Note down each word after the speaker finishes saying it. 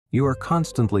You are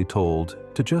constantly told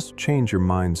to just change your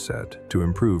mindset to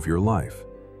improve your life.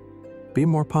 Be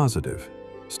more positive,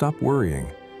 stop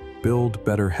worrying, build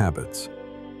better habits.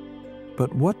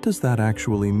 But what does that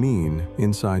actually mean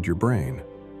inside your brain?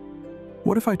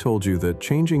 What if I told you that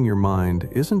changing your mind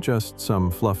isn't just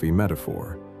some fluffy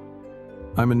metaphor?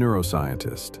 I'm a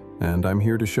neuroscientist, and I'm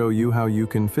here to show you how you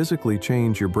can physically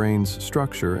change your brain's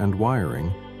structure and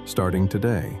wiring starting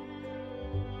today.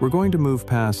 We're going to move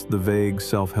past the vague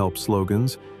self-help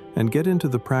slogans and get into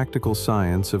the practical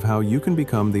science of how you can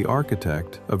become the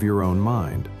architect of your own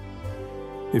mind.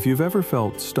 If you've ever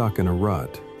felt stuck in a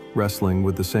rut, wrestling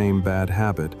with the same bad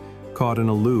habit, caught in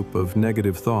a loop of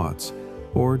negative thoughts,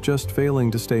 or just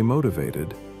failing to stay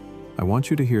motivated, I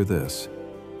want you to hear this.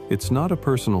 It's not a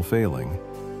personal failing,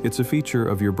 it's a feature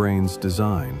of your brain's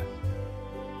design.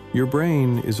 Your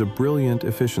brain is a brilliant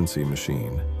efficiency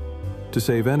machine. To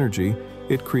save energy,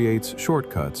 it creates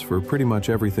shortcuts for pretty much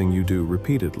everything you do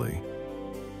repeatedly.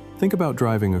 Think about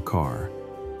driving a car.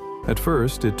 At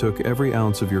first, it took every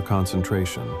ounce of your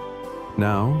concentration.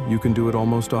 Now, you can do it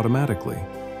almost automatically.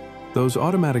 Those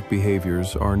automatic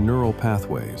behaviors are neural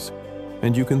pathways,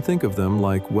 and you can think of them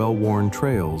like well-worn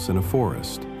trails in a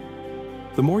forest.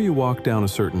 The more you walk down a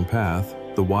certain path,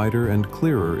 the wider and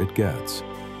clearer it gets.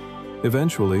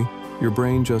 Eventually, your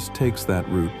brain just takes that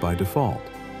route by default.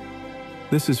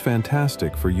 This is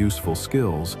fantastic for useful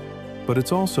skills, but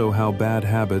it's also how bad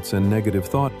habits and negative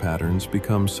thought patterns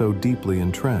become so deeply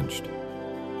entrenched.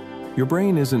 Your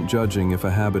brain isn't judging if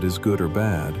a habit is good or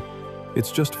bad,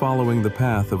 it's just following the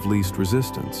path of least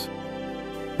resistance.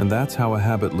 And that's how a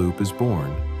habit loop is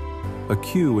born. A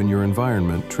cue in your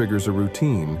environment triggers a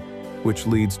routine, which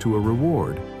leads to a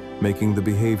reward, making the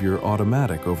behavior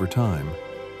automatic over time.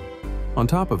 On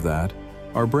top of that,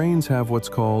 our brains have what's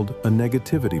called a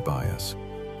negativity bias.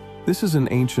 This is an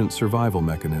ancient survival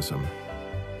mechanism.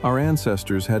 Our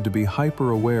ancestors had to be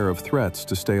hyper-aware of threats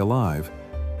to stay alive,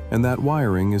 and that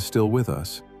wiring is still with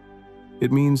us.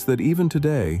 It means that even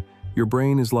today, your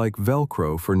brain is like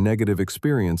Velcro for negative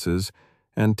experiences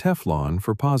and Teflon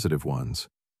for positive ones.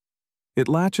 It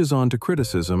latches onto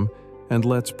criticism and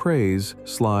lets praise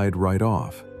slide right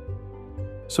off.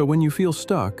 So when you feel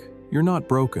stuck, you're not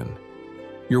broken.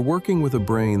 You're working with a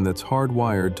brain that's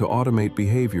hardwired to automate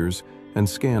behaviors and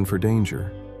scan for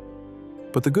danger.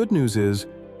 But the good news is,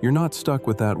 you're not stuck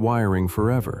with that wiring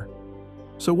forever.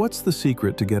 So what's the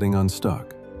secret to getting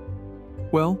unstuck?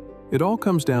 Well, it all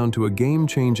comes down to a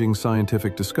game-changing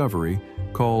scientific discovery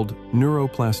called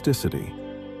neuroplasticity.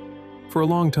 For a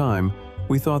long time,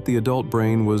 we thought the adult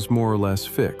brain was more or less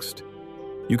fixed.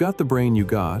 You got the brain you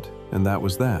got, and that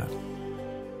was that.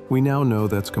 We now know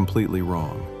that's completely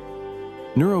wrong.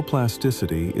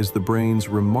 Neuroplasticity is the brain's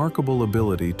remarkable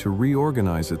ability to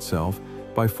reorganize itself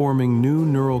by forming new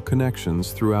neural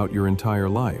connections throughout your entire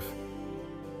life.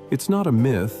 It's not a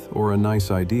myth or a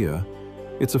nice idea,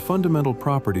 it's a fundamental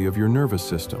property of your nervous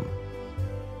system.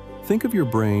 Think of your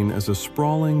brain as a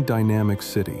sprawling, dynamic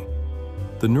city.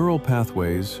 The neural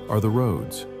pathways are the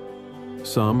roads.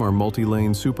 Some are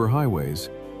multi-lane superhighways.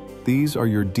 These are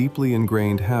your deeply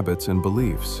ingrained habits and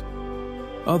beliefs.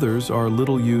 Others are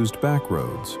little-used back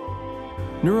roads.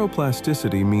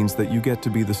 Neuroplasticity means that you get to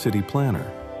be the city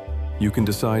planner. You can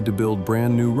decide to build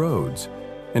brand new roads,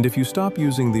 and if you stop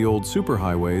using the old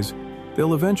superhighways,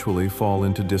 they'll eventually fall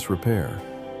into disrepair.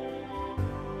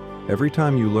 Every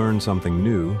time you learn something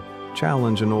new,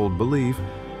 challenge an old belief,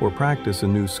 or practice a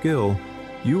new skill,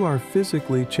 you are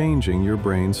physically changing your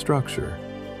brain's structure.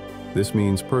 This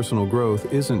means personal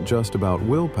growth isn't just about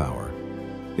willpower.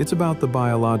 It's about the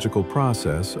biological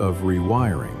process of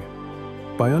rewiring.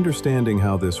 By understanding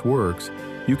how this works,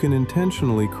 you can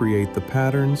intentionally create the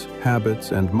patterns,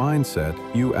 habits, and mindset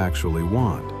you actually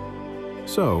want.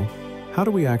 So, how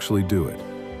do we actually do it?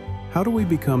 How do we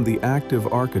become the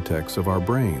active architects of our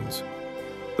brains?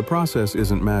 The process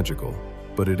isn't magical,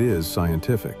 but it is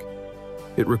scientific.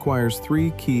 It requires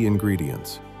 3 key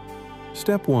ingredients.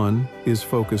 Step 1 is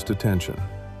focused attention.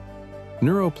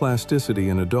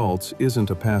 Neuroplasticity in adults isn't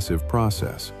a passive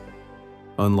process.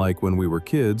 Unlike when we were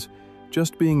kids,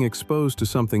 just being exposed to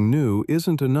something new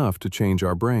isn't enough to change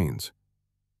our brains.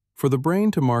 For the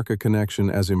brain to mark a connection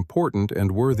as important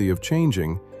and worthy of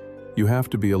changing, you have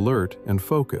to be alert and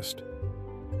focused.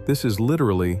 This is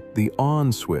literally the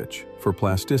on switch for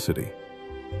plasticity.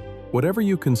 Whatever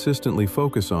you consistently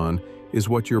focus on is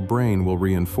what your brain will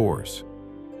reinforce.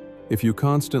 If you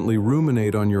constantly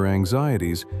ruminate on your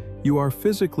anxieties, you are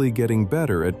physically getting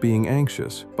better at being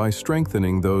anxious by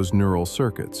strengthening those neural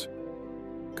circuits.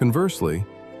 Conversely,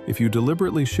 if you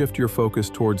deliberately shift your focus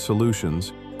towards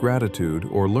solutions, gratitude,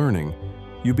 or learning,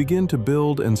 you begin to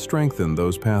build and strengthen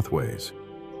those pathways.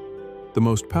 The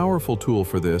most powerful tool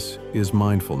for this is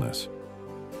mindfulness.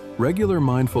 Regular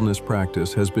mindfulness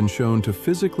practice has been shown to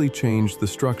physically change the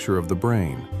structure of the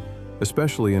brain,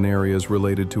 especially in areas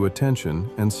related to attention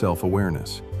and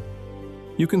self-awareness.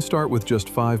 You can start with just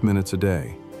 5 minutes a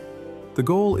day. The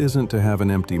goal isn't to have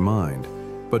an empty mind,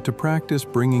 but to practice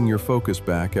bringing your focus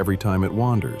back every time it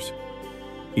wanders.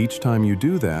 Each time you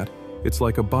do that, it's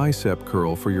like a bicep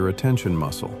curl for your attention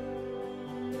muscle.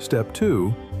 Step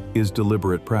 2 is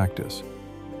deliberate practice.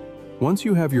 Once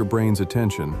you have your brain's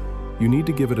attention, you need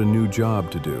to give it a new job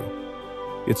to do.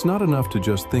 It's not enough to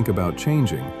just think about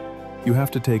changing. You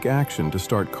have to take action to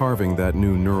start carving that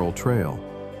new neural trail.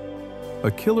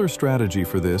 A killer strategy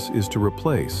for this is to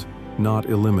replace, not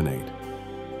eliminate.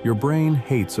 Your brain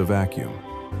hates a vacuum.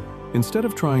 Instead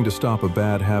of trying to stop a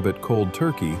bad habit cold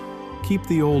turkey, keep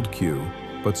the old cue,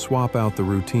 but swap out the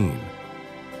routine.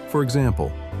 For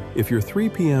example, if your 3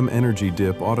 p.m. energy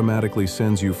dip automatically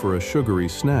sends you for a sugary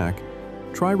snack,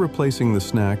 try replacing the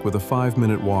snack with a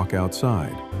 5-minute walk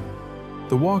outside.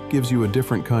 The walk gives you a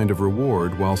different kind of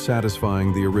reward while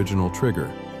satisfying the original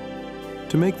trigger.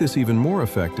 To make this even more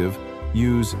effective,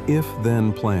 use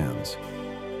if-then plans.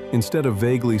 Instead of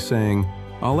vaguely saying,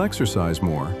 "I'll exercise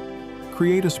more,"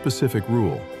 create a specific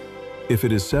rule. If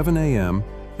it is 7 a.m.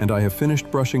 and I have finished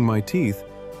brushing my teeth,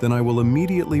 then I will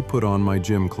immediately put on my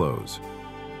gym clothes.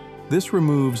 This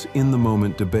removes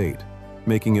in-the-moment debate,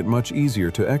 making it much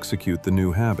easier to execute the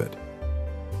new habit.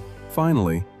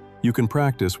 Finally, you can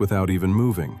practice without even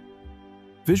moving.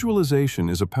 Visualization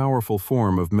is a powerful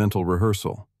form of mental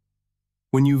rehearsal.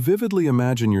 When you vividly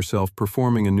imagine yourself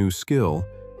performing a new skill,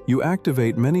 you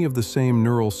activate many of the same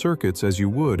neural circuits as you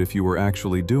would if you were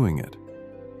actually doing it.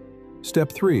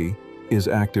 Step 3 is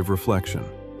active reflection.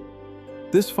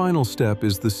 This final step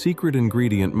is the secret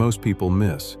ingredient most people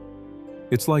miss.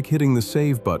 It's like hitting the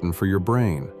save button for your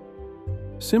brain.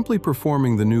 Simply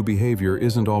performing the new behavior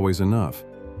isn't always enough.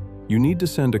 You need to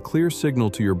send a clear signal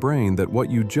to your brain that what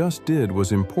you just did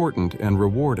was important and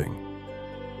rewarding.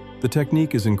 The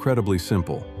technique is incredibly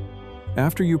simple.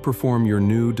 After you perform your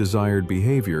new desired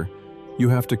behavior, you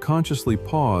have to consciously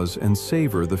pause and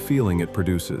savor the feeling it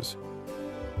produces.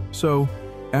 So,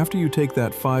 after you take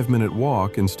that 5-minute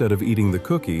walk instead of eating the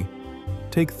cookie,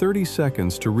 take 30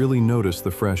 seconds to really notice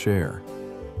the fresh air.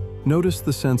 Notice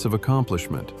the sense of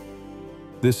accomplishment.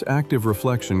 This active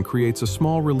reflection creates a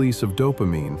small release of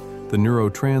dopamine, the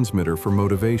neurotransmitter for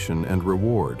motivation and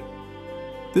reward.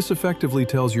 This effectively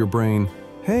tells your brain,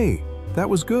 "Hey, that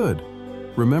was good.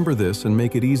 Remember this and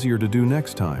make it easier to do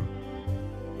next time."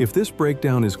 If this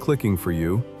breakdown is clicking for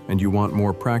you and you want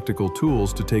more practical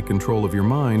tools to take control of your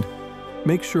mind,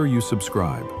 make sure you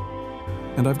subscribe.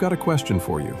 And I've got a question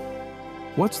for you.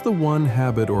 What's the one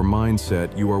habit or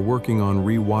mindset you are working on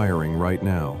rewiring right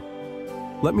now?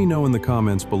 Let me know in the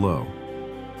comments below.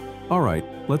 All right,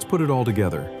 let's put it all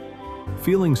together.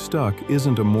 Feeling stuck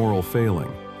isn't a moral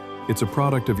failing. It's a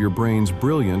product of your brain's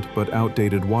brilliant but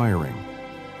outdated wiring.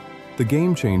 The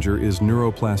game changer is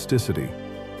neuroplasticity,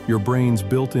 your brain's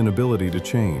built-in ability to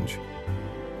change.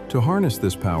 To harness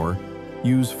this power,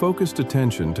 use focused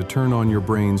attention to turn on your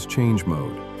brain's change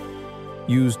mode.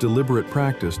 Use deliberate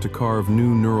practice to carve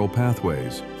new neural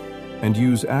pathways. And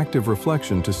use active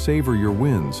reflection to savor your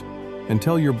wins and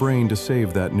tell your brain to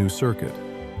save that new circuit.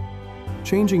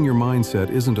 Changing your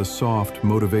mindset isn't a soft,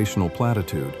 motivational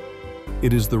platitude.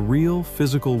 It is the real,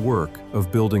 physical work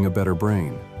of building a better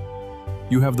brain.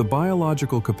 You have the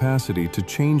biological capacity to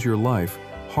change your life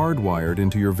hardwired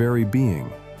into your very being.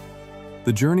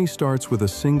 The journey starts with a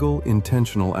single,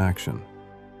 intentional action.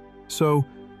 So,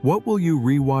 what will you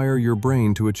rewire your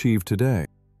brain to achieve today?